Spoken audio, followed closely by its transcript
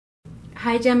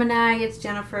Hi Gemini, it's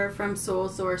Jennifer from Soul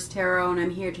Source Tarot, and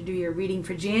I'm here to do your reading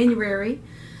for January.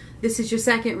 This is your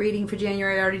second reading for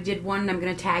January. I already did one and I'm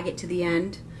going to tag it to the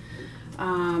end.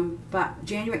 But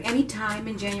January, any time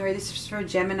in January, this is for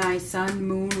Gemini, Sun,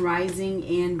 Moon, Rising,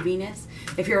 and Venus.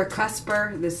 If you're a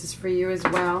cusper, this is for you as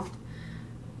well.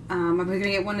 I'm going to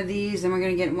get one of these and we're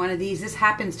going to get one of these. This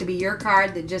happens to be your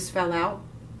card that just fell out.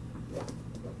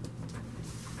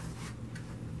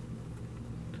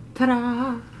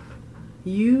 Ta-da!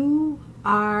 You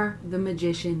are the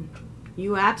magician.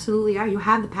 You absolutely are. You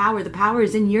have the power. The power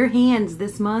is in your hands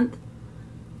this month.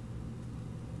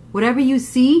 Whatever you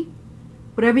see,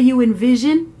 whatever you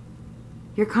envision,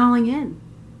 you're calling in.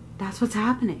 That's what's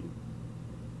happening.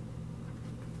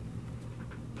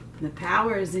 The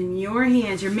power is in your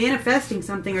hands. You're manifesting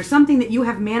something, or something that you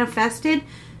have manifested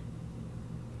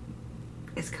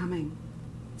is coming.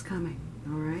 It's coming.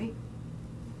 All right?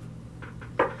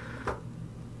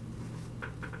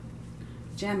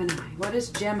 Gemini. What does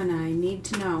Gemini need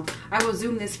to know? I will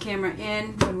zoom this camera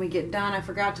in when we get done. I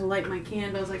forgot to light my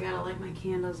candles. I gotta light my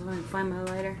candles. I'm gonna find my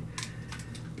lighter.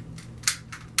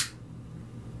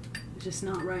 It's just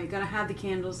not right. Gotta have the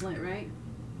candles lit, right?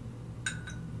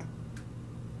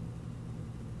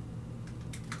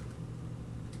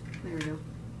 There we go.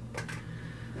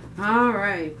 All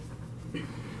right.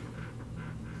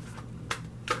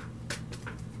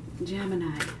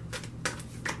 Gemini.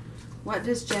 What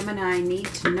does Gemini need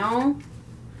to know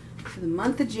for the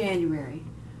month of January?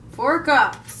 4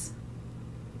 Cups.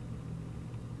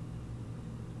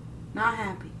 Not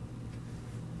happy.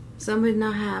 Somebody's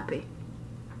not happy.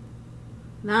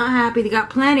 Not happy. They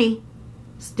got plenty.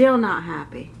 Still not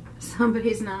happy.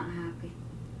 Somebody's not happy.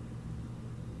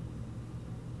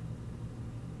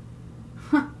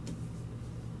 Huh.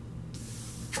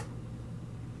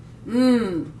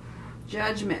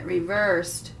 Judgment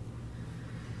reversed.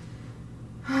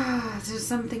 There's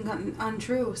something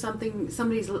untrue.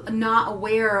 Somebody's not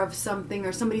aware of something,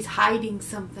 or somebody's hiding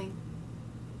something.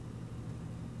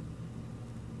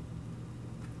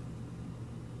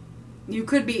 You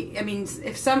could be, I mean,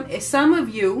 if some of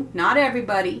you, not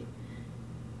everybody,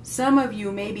 some of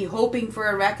you may be hoping for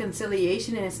a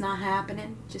reconciliation and it's not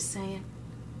happening, just saying.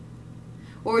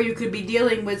 Or you could be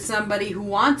dealing with somebody who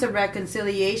wants a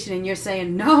reconciliation and you're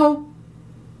saying, no,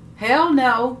 hell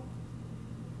no.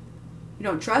 You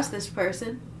don't trust this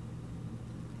person.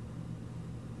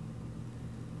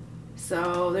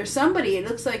 So there's somebody, it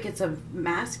looks like it's a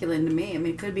masculine to me. I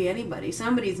mean, it could be anybody.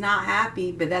 Somebody's not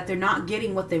happy, but that they're not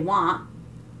getting what they want.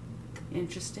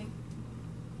 Interesting.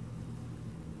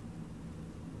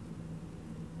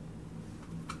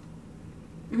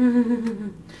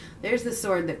 There's the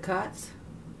sword that cuts.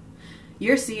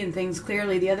 You're seeing things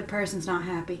clearly. The other person's not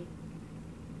happy.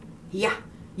 Yeah,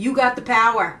 you got the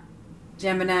power.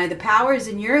 Gemini, the power is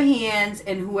in your hands,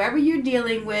 and whoever you're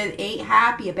dealing with ain't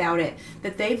happy about it.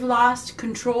 That they've lost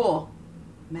control.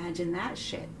 Imagine that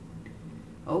shit.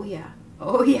 Oh yeah.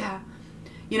 Oh yeah.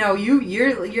 You know,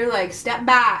 you're like, step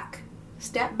back.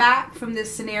 Step back from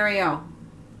this scenario.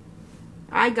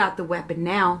 I got the weapon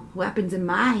now. Weapon's in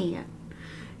my hand.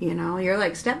 You know, you're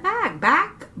like, step back.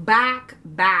 Back, back,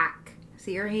 back.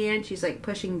 See her hand? She's like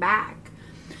pushing back.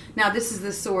 Now this is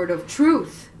the sword of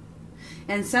truth.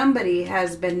 And somebody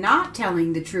has been not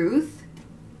telling the truth,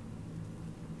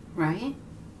 right?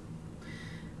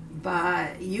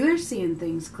 But you're seeing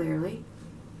things clearly.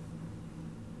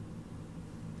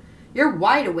 You're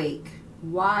wide awake.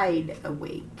 Wide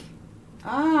awake.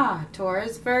 Ah,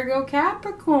 Taurus, Virgo,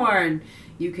 Capricorn.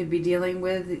 You could be dealing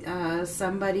with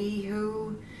somebody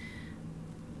who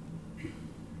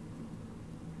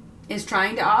is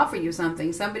trying to offer you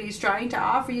something. Somebody's trying to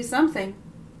offer you something.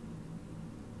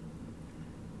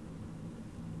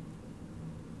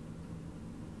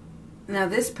 Now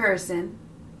this person,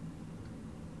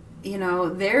 you know,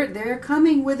 they're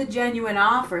coming with a genuine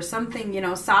offer, something, you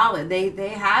know, solid. They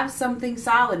have something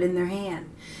solid in their hand.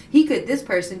 This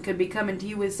person could be coming to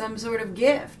you with some sort of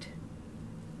gift.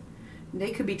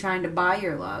 They could be trying to buy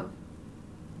your love.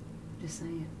 Just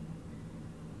saying.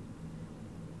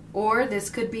 Or this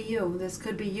could be you. This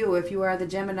could be you if you are the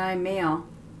Gemini male.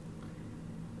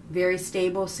 Very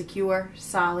stable, secure,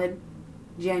 solid,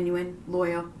 genuine,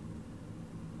 loyal.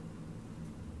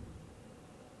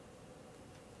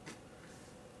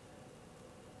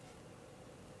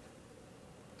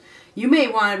 You may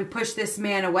want to push this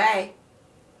man away.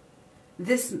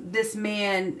 This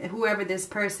man, whoever this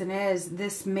person is,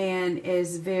 this man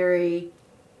is very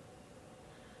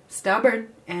stubborn,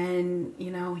 and you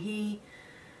know, he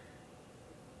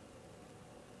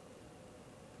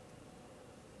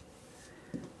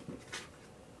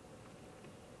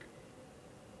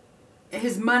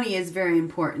his money is very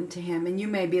important to him. And you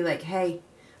may be like, hey,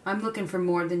 I'm looking for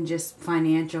more than just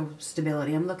financial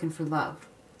stability. I'm looking for love.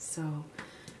 So,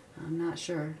 I'm not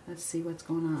sure. Let's see what's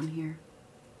going on here.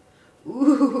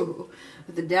 Ooh,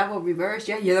 with the devil reversed.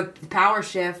 Yeah, you're the power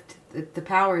shift. The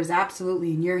power is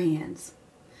absolutely in your hands.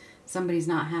 Somebody's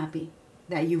not happy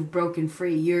that you've broken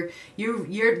free.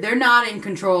 They're not in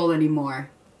control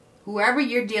anymore. Whoever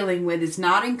you're dealing with is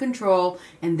not in control,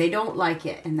 and they don't like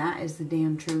it. And that is the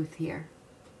damn truth here.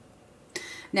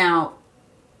 Now,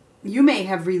 you may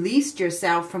have released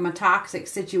yourself from a toxic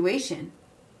situation.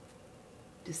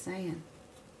 Just saying.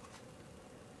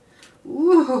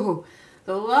 Ooh,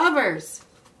 the Lovers.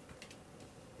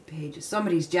 Pages.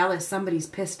 Somebody's jealous. Somebody's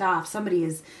pissed off. Somebody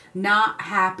is not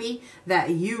happy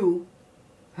that you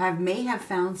may have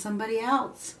found somebody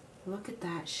else. Look at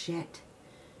that shit.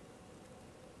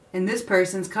 And this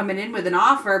person's coming in with an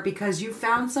offer because you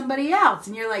found somebody else.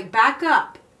 And you're like, back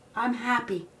up. I'm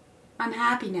happy. I'm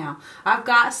happy now. I've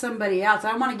got somebody else.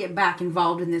 I want to get back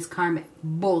involved in this karmic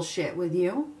bullshit with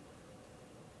you.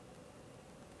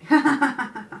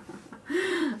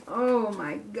 Oh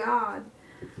my God.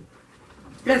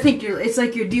 I think it's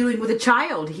like you're dealing with a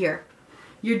child here.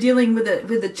 You're dealing with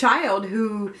a child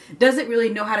who doesn't really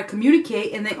know how to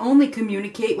communicate, and they only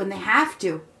communicate when they have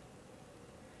to.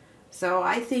 So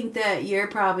I think that you're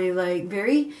probably like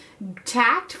very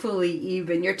tactfully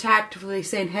even. You're tactfully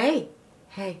saying, hey,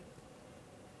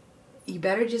 you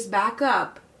better just back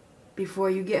up before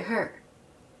you get hurt.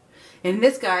 And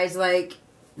this guy's like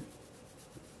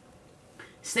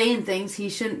saying things he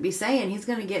shouldn't be saying. He's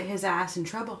going to get his ass in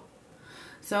trouble.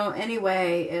 So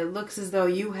anyway, it looks as though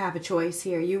you have a choice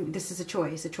here. This is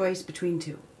a choice between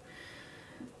two.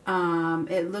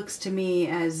 It looks to me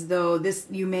as though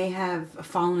you may have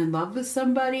fallen in love with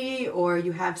somebody, or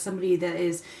you have somebody that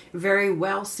is very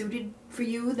well suited for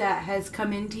you that has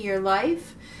come into your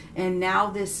life, and now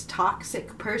this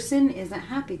toxic person isn't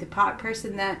happy. The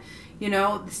person that,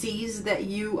 sees that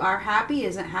you are happy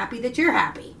isn't happy that you're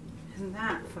happy. Isn't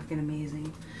that fucking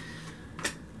amazing?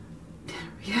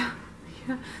 Yeah.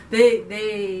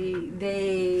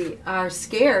 They are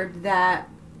scared that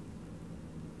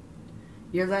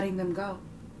you're letting them go.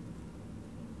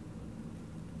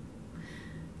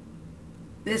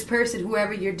 This person,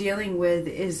 whoever you're dealing with,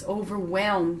 is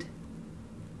overwhelmed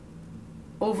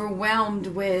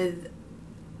with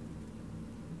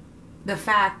the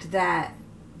fact that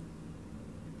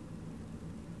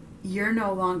you're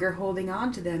no longer holding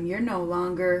on to them. You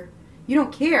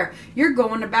don't care. You're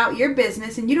going about your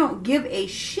business and you don't give a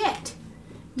shit.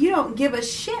 You don't give a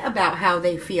shit about how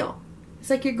they feel. It's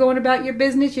like you're going about your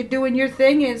business, you're doing your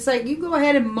thing, and it's like, you go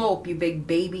ahead and mope, you big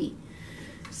baby.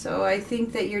 So I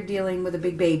think that you're dealing with a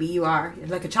big baby. You are. You're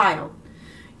like a child.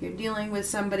 You're dealing with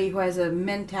somebody who has a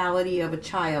mentality of a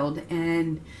child,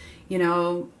 and,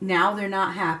 now they're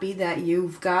not happy that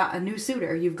you've got a new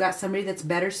suitor. You've got somebody that's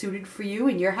better suited for you,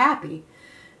 and you're happy.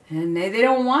 And they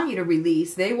don't want you to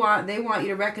release. They want you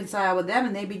to reconcile with them,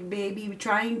 and they be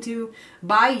trying to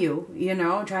buy you,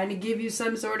 trying to give you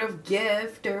some sort of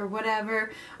gift or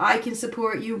whatever. I can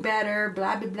support you better,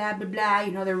 blah, blah, blah, blah,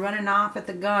 blah. They're running off at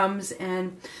the gums,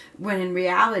 and when in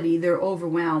reality, they're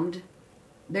overwhelmed.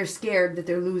 They're scared that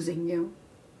they're losing you.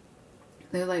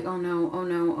 They're like, oh no, oh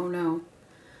no, oh no.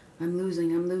 I'm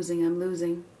losing.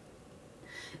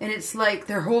 And it's like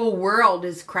their whole world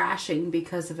is crashing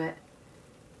because of it.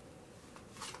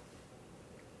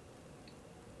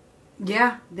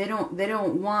 Yeah, they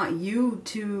don't want you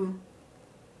to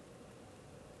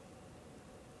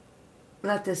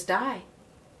let this die.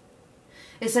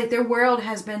 It's like their world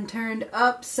has been turned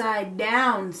upside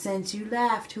down since you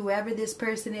left. Whoever this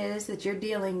person is that you're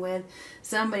dealing with,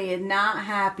 somebody is not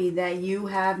happy that you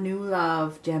have new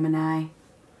love, Gemini.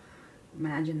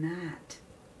 Imagine that.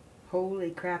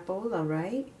 Holy crapola,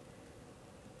 right?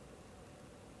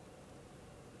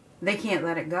 They can't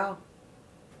let it go.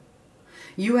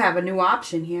 You have a new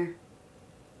option here.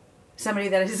 Somebody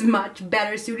that is much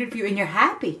better suited for you, and you're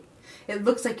happy. It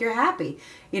looks like you're happy.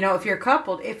 If you're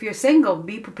coupled, if you're single,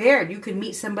 be prepared. You could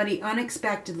meet somebody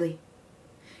unexpectedly.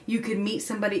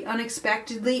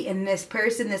 And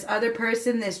this other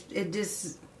person,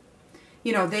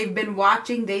 they've been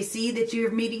watching. They see that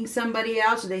you're meeting somebody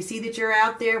else, or they see that you're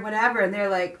out there, whatever, and they're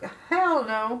like, hell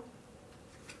no.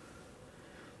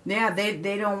 Yeah,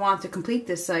 they don't want to complete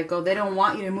this cycle. They don't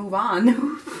want you to move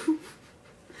on.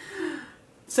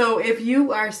 So if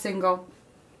you are single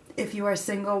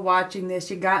watching this,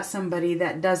 you got somebody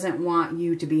that doesn't want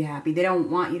you to be happy. They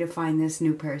don't want you to find this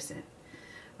new person.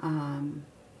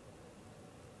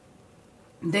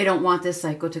 they don't want this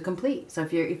cycle to complete. So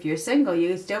if you're single,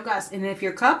 you still got, and if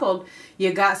you're coupled,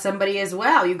 you got somebody as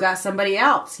well. You got somebody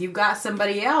else. You got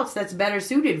somebody else that's better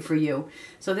suited for you.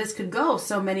 So this could go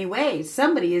so many ways.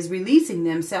 Somebody is releasing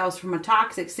themselves from a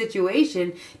toxic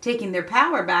situation, taking their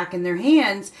power back in their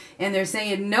hands, and they're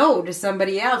saying no to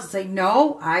somebody else. It's like,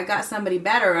 no, I got somebody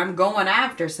better. I'm going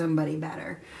after somebody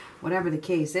better. Whatever the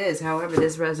case is, however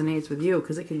this resonates with you,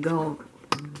 because it could go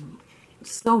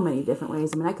so many different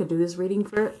ways. I mean, I could do this reading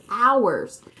for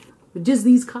hours with just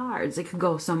these cards. It could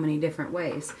go so many different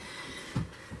ways.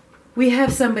 We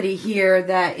have somebody here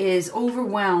that is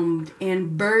overwhelmed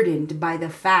and burdened by the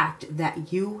fact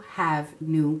that you have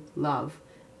new love.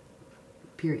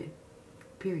 Period.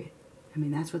 Period. I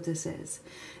mean, that's what this is.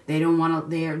 They don't want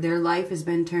to, their life has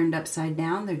been turned upside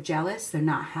down. They're jealous. They're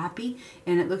not happy.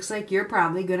 And it looks like you're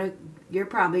probably going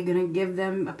to give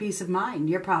them a peace of mind.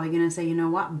 You're probably going to say, you know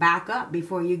what, back up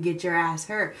before you get your ass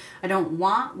hurt. I don't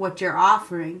want what you're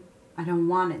offering. I don't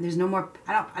want it. There's no more,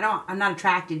 I'm not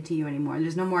attracted to you anymore.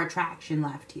 There's no more attraction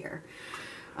left here.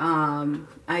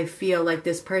 I feel like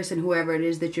this person, whoever it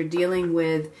is that you're dealing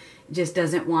with, just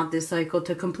doesn't want this cycle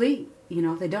to complete. You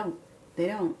know, they don't.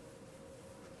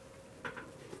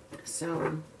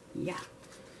 So, yeah.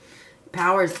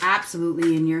 Power is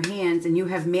absolutely in your hands, and you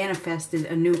have manifested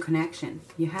a new connection.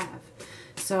 You have.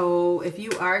 So, if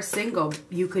you are single,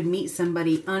 you could meet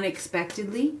somebody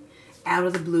unexpectedly, out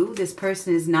of the blue. This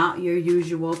person is not your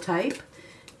usual type,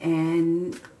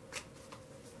 and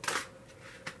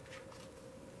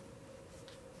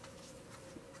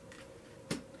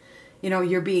you know,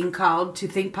 you're being called to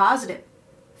think positive.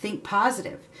 Think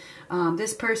positive.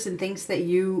 This person thinks that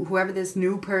you, whoever this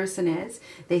new person is,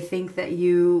 they think that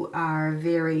you are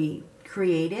very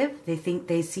creative. They think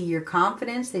they see your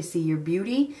confidence. They see your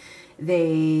beauty.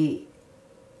 They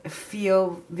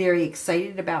feel very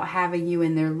excited about having you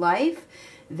in their life.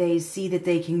 They see that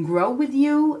they can grow with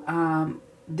you.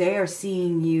 They are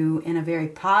seeing you in a very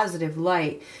positive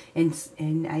light,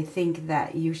 and I think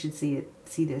that you should see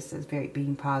this as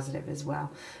being positive as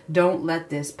well. Don't let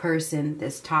this person,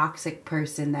 this toxic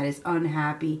person that is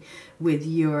unhappy with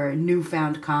your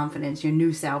newfound confidence, your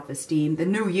new self-esteem, the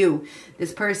new you.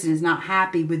 This person is not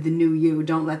happy with the new you.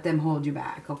 Don't let them hold you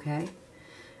back, okay?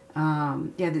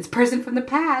 Yeah, this person from the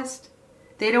past,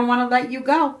 they don't want to let you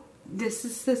go. This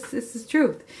is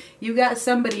truth. You got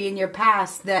somebody in your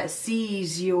past that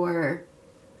sees your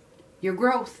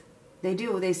growth. They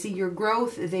do. They see your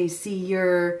growth. They see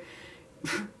your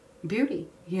beauty,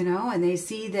 you know, and they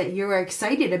see that you're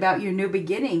excited about your new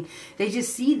beginning. They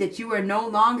just see that you are no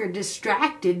longer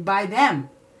distracted by them.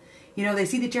 You know, they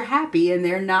see that you're happy, and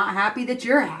they're not happy that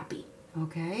you're happy.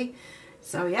 Okay?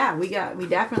 So yeah, we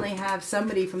definitely have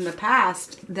somebody from the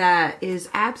past that is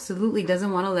absolutely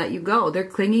doesn't want to let you go. They're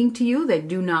clinging to you. They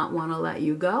do not want to let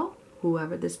you go.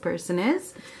 Whoever this person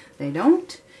is, they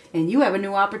don't. And you have a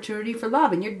new opportunity for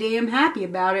love, and you're damn happy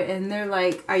about it. And they're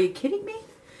like, are you kidding me?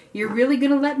 You're really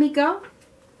going to let me go?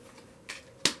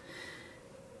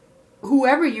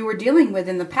 Whoever you were dealing with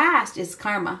in the past is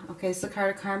karma. Okay, it's the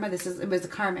card of karma. It was a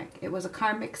karmic. It was a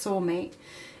karmic soulmate.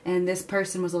 And this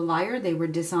person was a liar. They were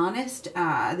dishonest.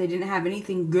 They didn't have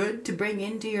anything good to bring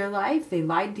into your life. They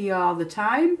lied to you all the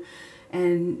time.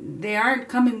 And they aren't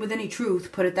coming with any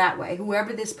truth, put it that way.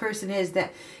 Whoever this person is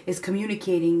that is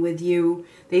communicating with you,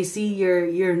 they see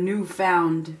your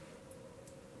newfound,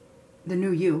 the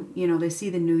new you. You know, they see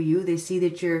the new you. They see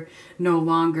that you're no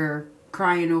longer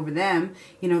crying over them.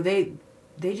 You know, they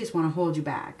just want to hold you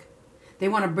back. They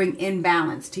want to bring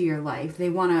imbalance to your life. They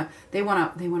want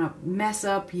to mess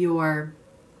up your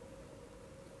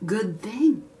good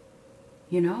thing.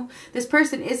 You know, this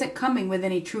person isn't coming with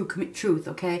any truth,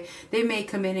 okay? They may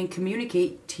come in and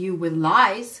communicate to you with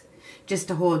lies just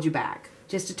to hold you back,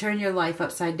 just to turn your life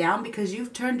upside down, because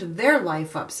you've turned their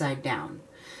life upside down.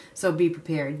 So be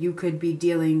prepared. You could be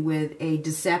dealing with a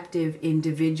deceptive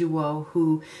individual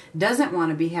who doesn't want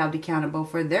to be held accountable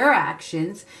for their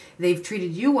actions. They've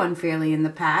treated you unfairly in the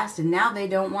past, and now they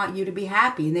don't want you to be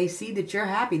happy. And they see that you're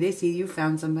happy. They see you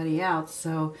found somebody else.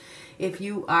 So if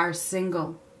you are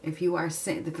single,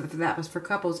 that was for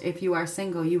couples, if you are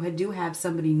single, you do have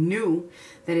somebody new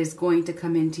that is going to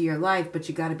come into your life, but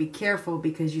you got to be careful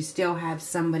because you still have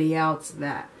somebody else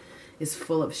that is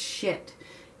full of shit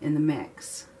in the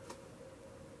mix.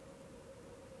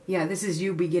 Yeah, this is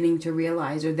you beginning to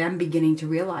realize, or them beginning to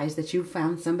realize, that you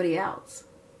found somebody else.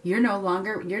 You're no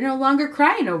longer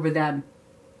crying over them.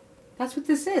 That's what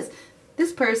this is.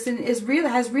 This person has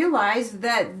realized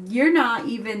that you're not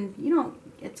even,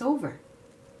 it's over.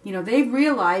 You know, they've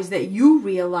realized that you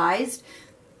realized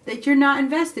that you're not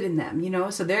invested in them, you know?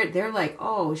 So they're like,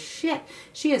 oh shit,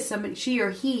 she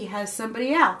or he has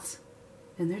somebody else.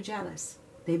 And they're jealous.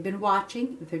 They've been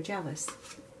watching, they're jealous.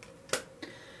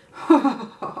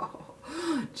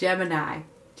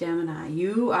 Gemini,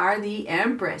 you are the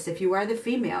Empress. If you are the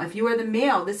female, if you are the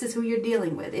male, this is who you're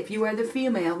dealing with. If you are the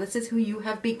female, this is who you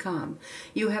have become.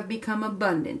 You have become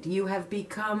abundant. You have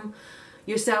become,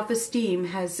 your self-esteem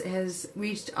has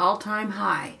reached all-time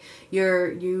high.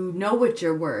 You know what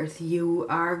you're worth. You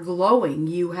are glowing.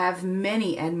 You have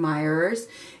many admirers.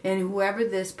 And whoever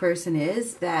this person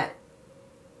is that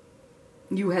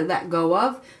you had let go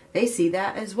of, they see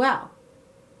that as well.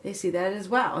 They see that as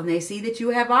well. And they see that you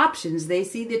have options. They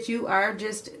see that you are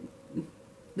just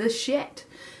the shit.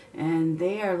 And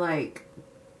they are like,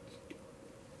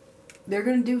 they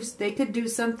could do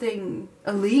something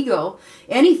illegal,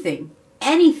 anything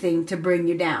to bring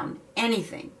you down.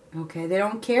 Anything. Okay? They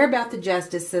don't care about the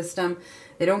justice system.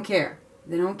 They don't care.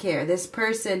 They don't care. This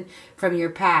person from your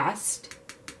past,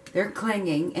 they're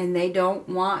clinging and they don't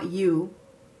want you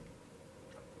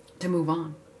to move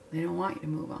on. They don't want you to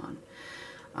move on.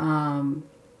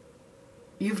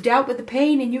 You've dealt with the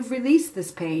pain and you've released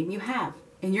this pain. You have.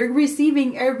 And you're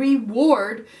receiving a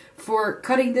reward for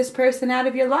cutting this person out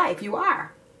of your life. You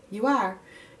are. You are.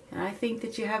 And I think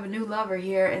that you have a new lover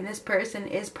here, and this person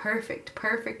is perfect.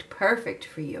 Perfect, perfect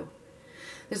for you.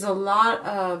 There's a lot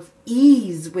of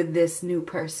ease with this new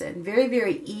person. Very,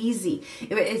 very easy.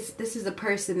 This is a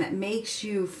person that makes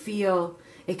you feel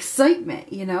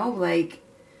excitement, you know, like,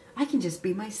 I can just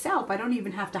be myself. I don't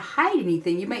even have to hide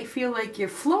anything. You might feel like you're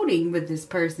floating with this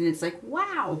person. It's like,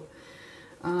 wow.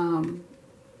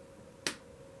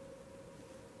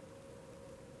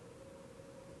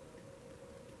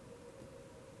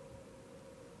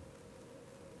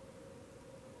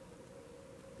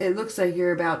 It looks like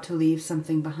you're about to leave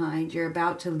something behind. You're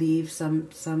about to leave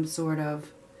some sort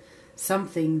of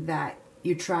something that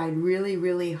you tried really,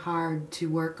 really hard to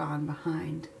work on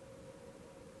behind.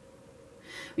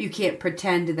 You can't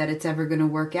pretend that it's ever going to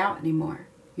work out anymore.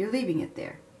 You're leaving it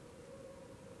there.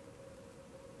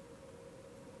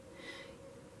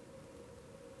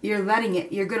 You're letting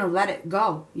it, you're going to let it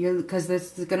go. Because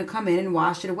this is going to come in and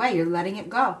wash it away. You're letting it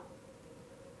go.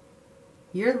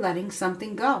 You're letting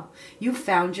something go. You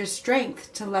found your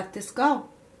strength to let this go.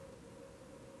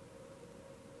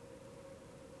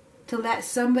 To let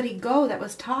somebody go that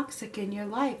was toxic in your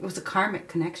life. It was a karmic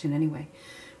connection anyway.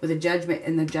 With the judgment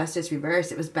and the justice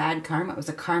reversed, it was bad karma. It was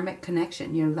a karmic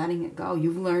connection. You're letting it go.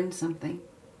 You've learned something.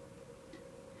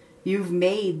 You've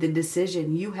made the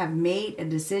decision. You have made a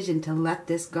decision to let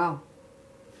this go.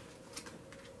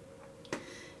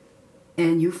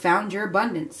 And you found your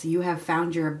abundance. You have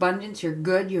found your abundance. You're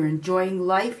good. You're enjoying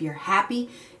life. You're happy.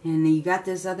 And then you got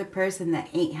this other person that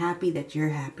ain't happy that you're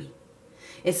happy.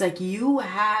 It's like you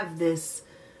have this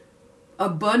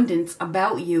abundance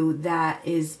about you that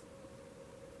is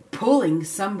pulling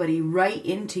somebody right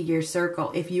into your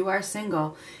circle. If you are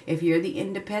single, if you're the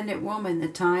independent woman, the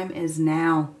time is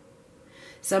now.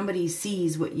 Somebody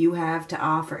sees what you have to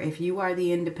offer. If you are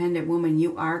the independent woman,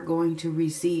 you are going to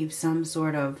receive some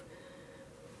sort of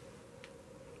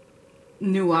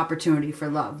new opportunity for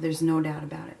love. There's no doubt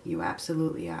about it. You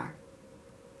absolutely are.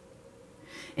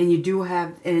 And you do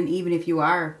have, and even if you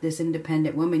are this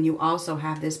independent woman, you also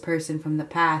have this person from the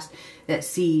past that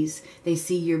sees. They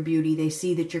see your beauty. They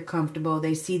see that you're comfortable.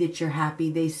 They see that you're happy.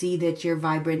 They see that you're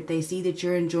vibrant. They see that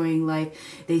you're enjoying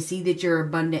life. They see that you're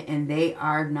abundant, and they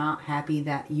are not happy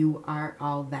that you are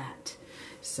all that.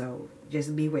 So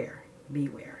just beware.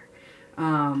 Beware.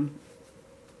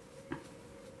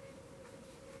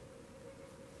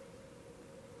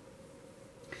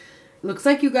 Looks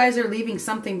like you guys are leaving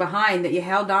something behind that you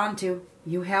held on to.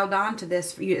 You held on to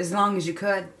this for as long as you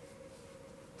could.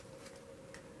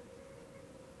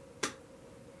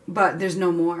 But there's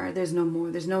no more. There's no more.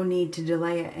 There's no need to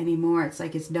delay it anymore. It's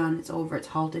like it's done. It's over. It's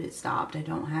halted. It's stopped. I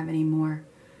don't have any more.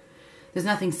 There's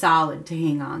nothing solid to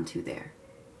hang on to there.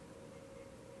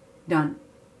 Done.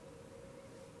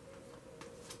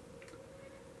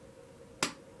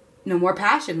 No more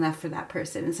passion left for that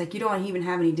person. It's like you don't even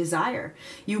have any desire.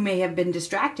 You may have been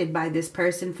distracted by this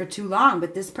person for too long,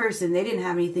 but this person, they didn't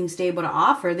have anything stable to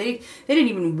offer. They didn't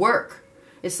even work.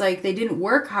 It's like they didn't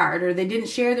work hard, or they didn't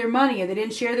share their money, or they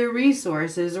didn't share their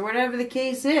resources, or whatever the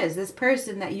case is. This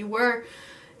person that you were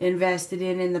invested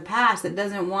in the past that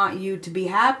doesn't want you to be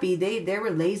happy, they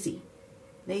were lazy.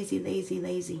 Lazy, lazy,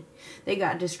 lazy. They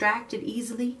got distracted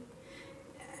easily.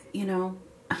 You know,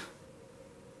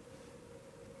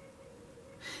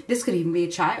 this could even be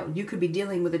a child. You could be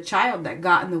dealing with a child that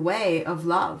got in the way of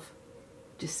love.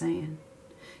 Just saying.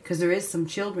 Because there is some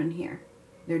children here.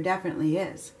 There definitely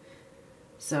is.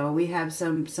 So we have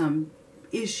some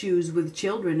issues with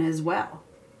children as well.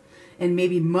 And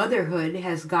maybe motherhood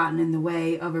has gotten in the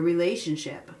way of a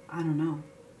relationship. I don't know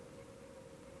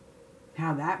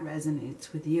how that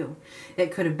resonates with you.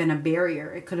 It could have been a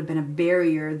barrier. It could have been a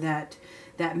barrier that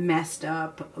messed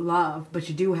up love. But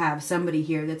you do have somebody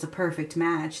here that's a perfect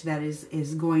match that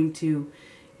is going to,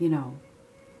 you know,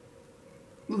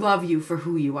 love you for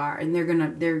who you are. And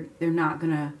they're not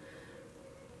gonna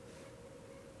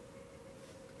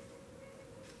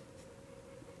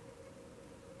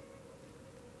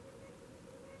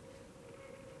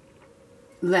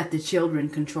let the children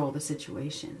control the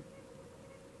situation.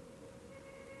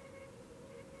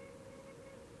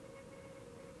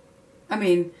 I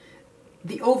mean,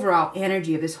 the overall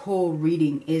energy of this whole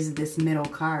reading is this middle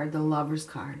card, the Lover's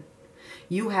card.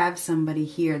 You have somebody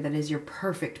here that is your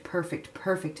perfect, perfect,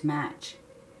 perfect match.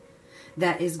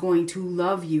 That is going to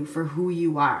love you for who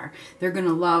you are. They're going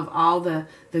to love all the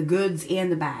goods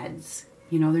and the bads.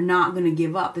 You know, they're not going to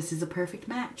give up. This is a perfect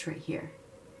match right here.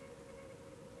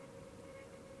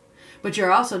 But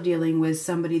you're also dealing with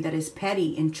somebody that is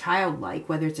petty and childlike,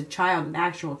 whether it's a child, an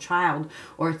actual child,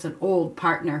 or it's an old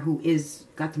partner who is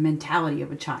got the mentality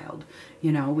of a child.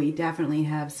 You know, we definitely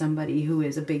have somebody who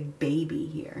is a big baby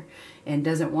here and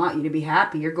doesn't want you to be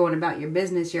happy. You're going about your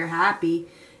business, you're happy,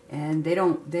 and they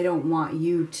don't want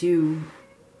you to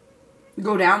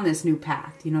go down this new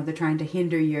path. You know, they're trying to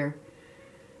hinder your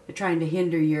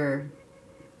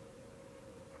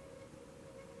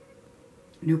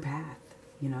new path.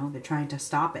 You know, they're trying to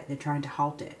stop it. They're trying to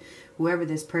halt it. Whoever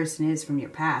this person is from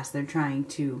your past, they're trying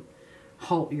to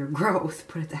halt your growth,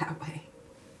 put it that way.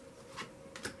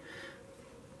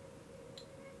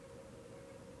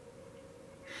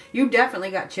 You've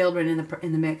definitely got children in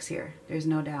the mix here. There's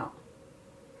no doubt.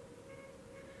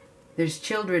 There's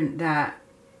children that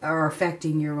are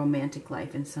affecting your romantic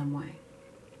life in some way.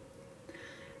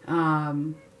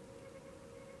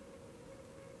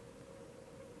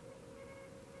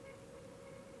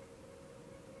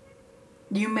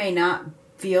 You may not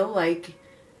feel like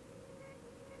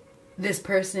this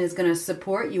person is going to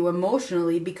support you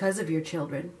emotionally because of your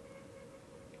children.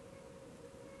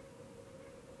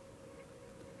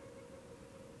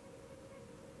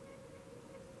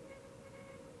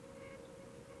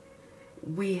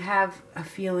 We have a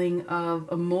feeling of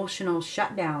emotional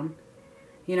shutdown.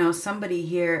 You know, somebody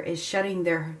here is shutting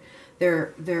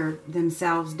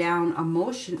themselves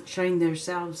down, shutting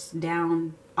themselves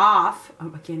down off.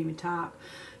 Oh, I can't even talk.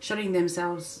 Shutting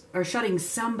themselves or shutting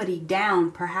somebody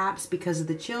down, perhaps because of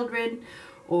the children,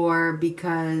 or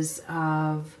because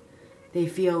of they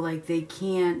feel like they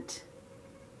can't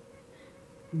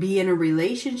be in a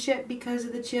relationship because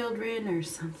of the children or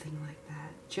something like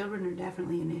that. Children are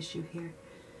definitely an issue here.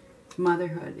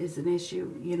 Motherhood is an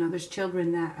issue. You know, there's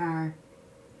children that are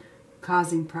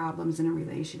causing problems in a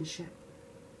relationship.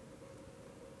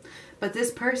 But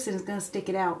this person is going to stick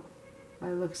it out by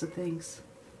the looks of things.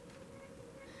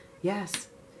 Yes.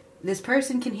 This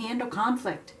person can handle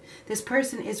conflict. This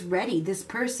person is ready. This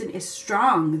person is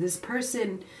strong. This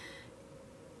person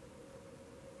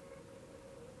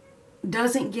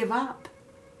doesn't give up.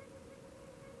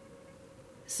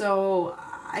 So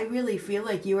I really feel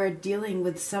like you are dealing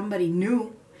with somebody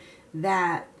new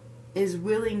that is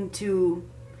willing to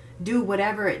do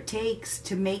whatever it takes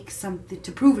to make something,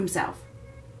 to prove himself.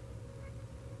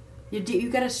 You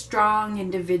got a strong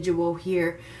individual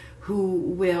here who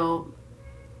will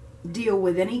deal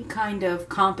with any kind of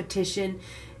competition.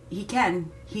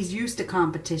 He's used to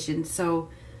competition. So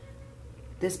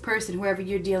this person, whoever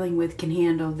you're dealing with, can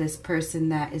handle this person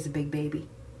that is a big baby.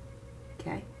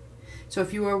 Okay? So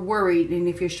if you are worried and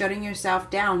if you're shutting yourself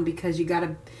down because you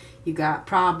got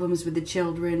problems with the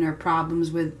children or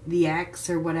problems with the ex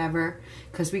or whatever,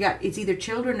 because it's either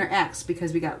children or ex,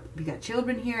 because we got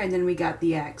children here and then we got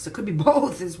the ex. It could be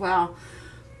both as well.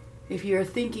 If you're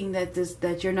thinking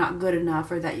that you're not good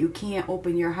enough or that you can't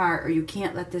open your heart or you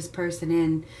can't let this person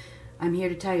in, I'm here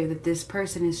to tell you that this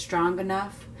person is strong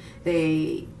enough.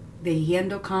 They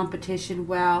handle competition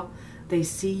well. They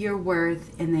see your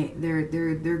worth, and they're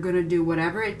going to do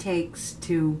whatever it takes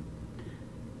to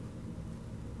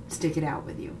stick it out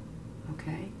with you.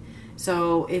 Okay?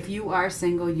 So if you are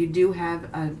single, you do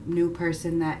have a new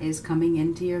person that is coming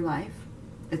into your life.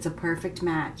 It's a perfect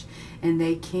match, and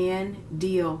they can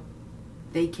deal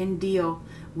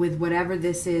with whatever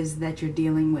this is that you're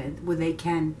dealing with. Well, they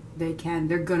can.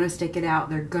 They're going to stick it out.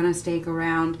 They're going to stick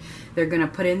around. They're going to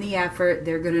put in the effort.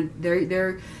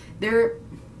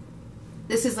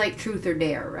 This is like truth or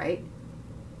dare, right?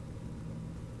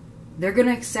 They're going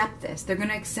to accept this. They're going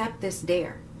to accept this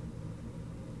dare.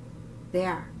 They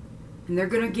are. And they're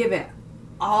going to give it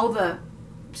all the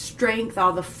strength,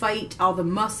 all the fight, all the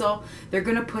muscle. They're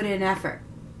going to put in effort.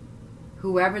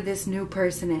 Whoever this new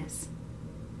person is.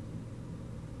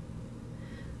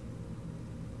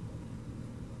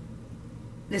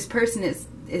 This person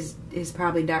is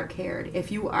probably dark haired.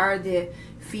 If you are the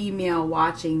female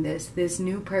watching this, this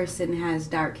new person has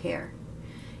dark hair.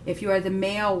 If you are the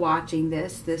male watching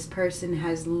this, this person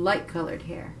has light colored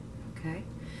hair. Okay?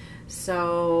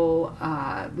 So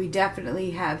we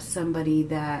definitely have somebody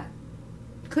that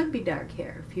could be dark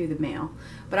hair if you're the male.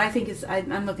 But I think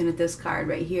I'm looking at this card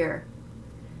right here.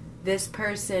 This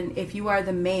person, if you are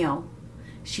the male,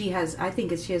 she has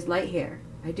light hair.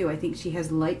 I do. I think she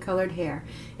has light colored hair.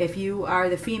 If you are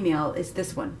the female, it's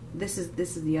this one. This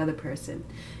is the other person.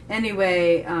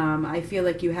 Anyway, I feel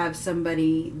like you have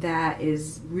somebody that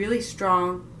is really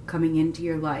strong coming into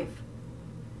your life.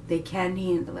 They can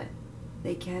handle it.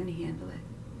 They can handle it.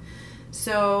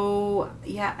 So,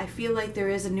 yeah, I feel like there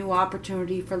is a new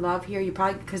opportunity for love here. You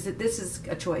probably, because this is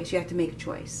a choice. You have to make a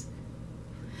choice.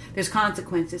 There's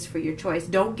consequences for your choice.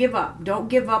 Don't give up. Don't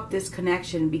give up this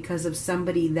connection because of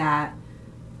somebody that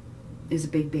is a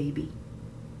big baby.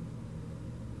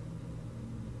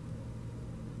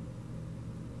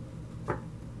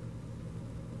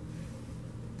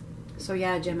 So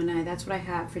yeah, Gemini, that's what I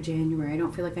have for January. I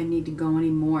don't feel like I need to go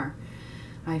anymore.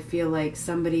 I feel like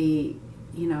somebody,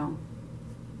 you know,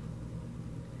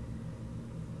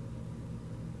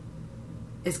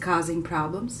 is causing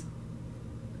problems.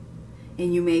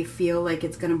 And you may feel like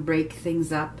it's going to break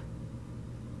things up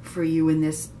for you and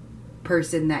this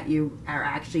person that you are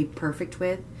actually perfect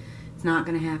with. It's not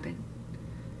going to happen.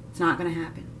 It's not going to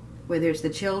happen. Whether it's the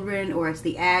children or it's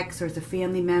the ex or it's a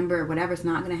family member or whatever, it's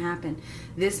not going to happen.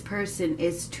 This person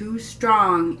is too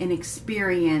strong and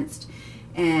experienced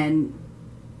and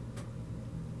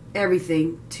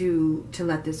everything to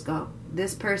let this go.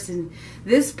 This person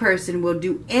will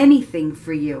do anything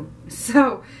for you.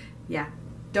 So, yeah.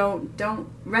 Don't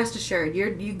rest assured.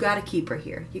 You got to keep her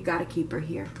here. You got to keep her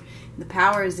here. The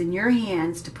power is in your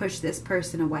hands to push this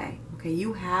person away. Okay,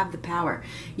 you have the power.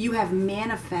 You have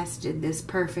manifested this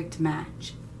perfect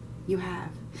match. You have.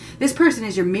 This person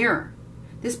is your mirror.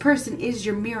 This person is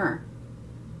your mirror.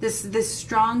 This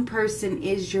strong person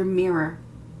is your mirror.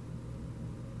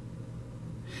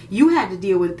 You had to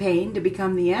deal with pain to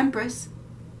become the Empress.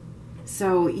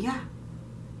 So, yeah.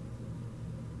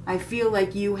 I feel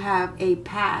like you have a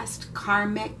past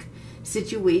karmic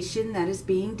situation that is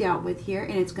being dealt with here,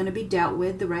 and it's going to be dealt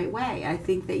with the right way. I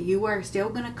think that you are still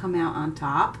going to come out on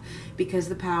top because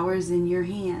the power is in your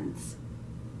hands.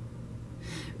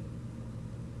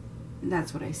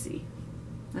 That's what I see.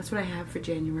 That's what I have for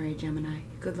January, Gemini.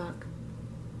 Good luck.